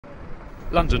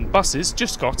London buses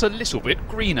just got a little bit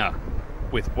greener,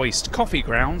 with waste coffee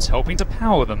grounds helping to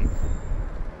power them.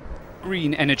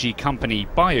 Green energy company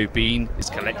BioBean is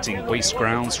collecting waste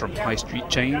grounds from high street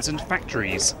chains and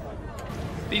factories.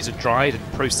 These are dried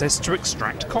and processed to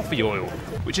extract coffee oil,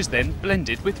 which is then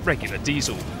blended with regular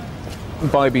diesel.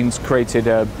 BioBean's created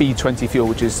a B20 fuel,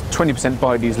 which is 20%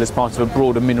 biodiesel as part of a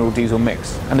broader mineral diesel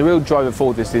mix. And the real driver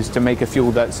for this is to make a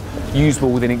fuel that's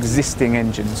usable within existing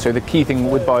engines. So the key thing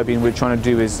with BioBean we're trying to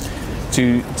do is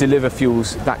to deliver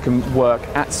fuels that can work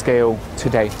at scale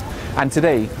today. And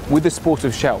today, with the support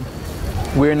of Shell,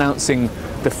 we're announcing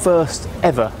the first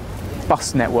ever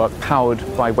bus network powered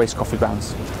by waste coffee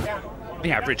grounds.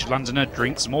 The average Londoner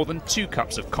drinks more than 2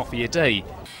 cups of coffee a day,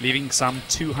 leaving some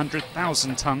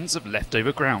 200,000 tonnes of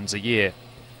leftover grounds a year.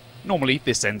 Normally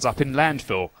this ends up in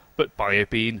landfill, but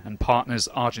BioBean and partners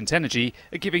Argent Energy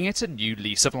are giving it a new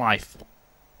lease of life.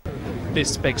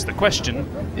 This begs the question,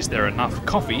 is there enough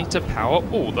coffee to power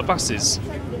all the buses?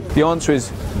 The answer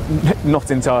is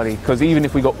not entirely, because even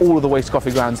if we got all of the waste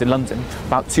coffee grounds in London,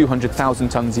 about 200,000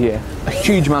 tonnes a year, a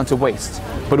huge amount of waste,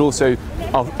 but also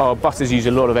our buses use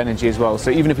a lot of energy as well.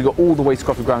 So even if we got all the waste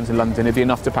coffee grounds in London, it'd be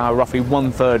enough to power roughly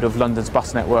 1/3 of London's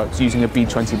bus networks using a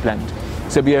B20 blend.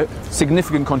 So it'd be a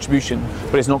significant contribution,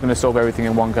 but it's not going to solve everything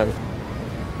in one go.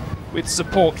 With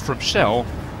support from Shell,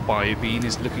 BioBean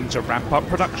is looking to ramp up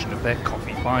production of their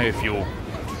coffee biofuel.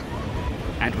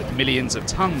 And with millions of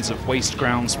tonnes of waste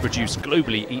grounds produced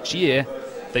globally each year,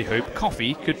 they hope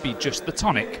coffee could be just the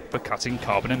tonic for cutting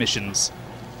carbon emissions.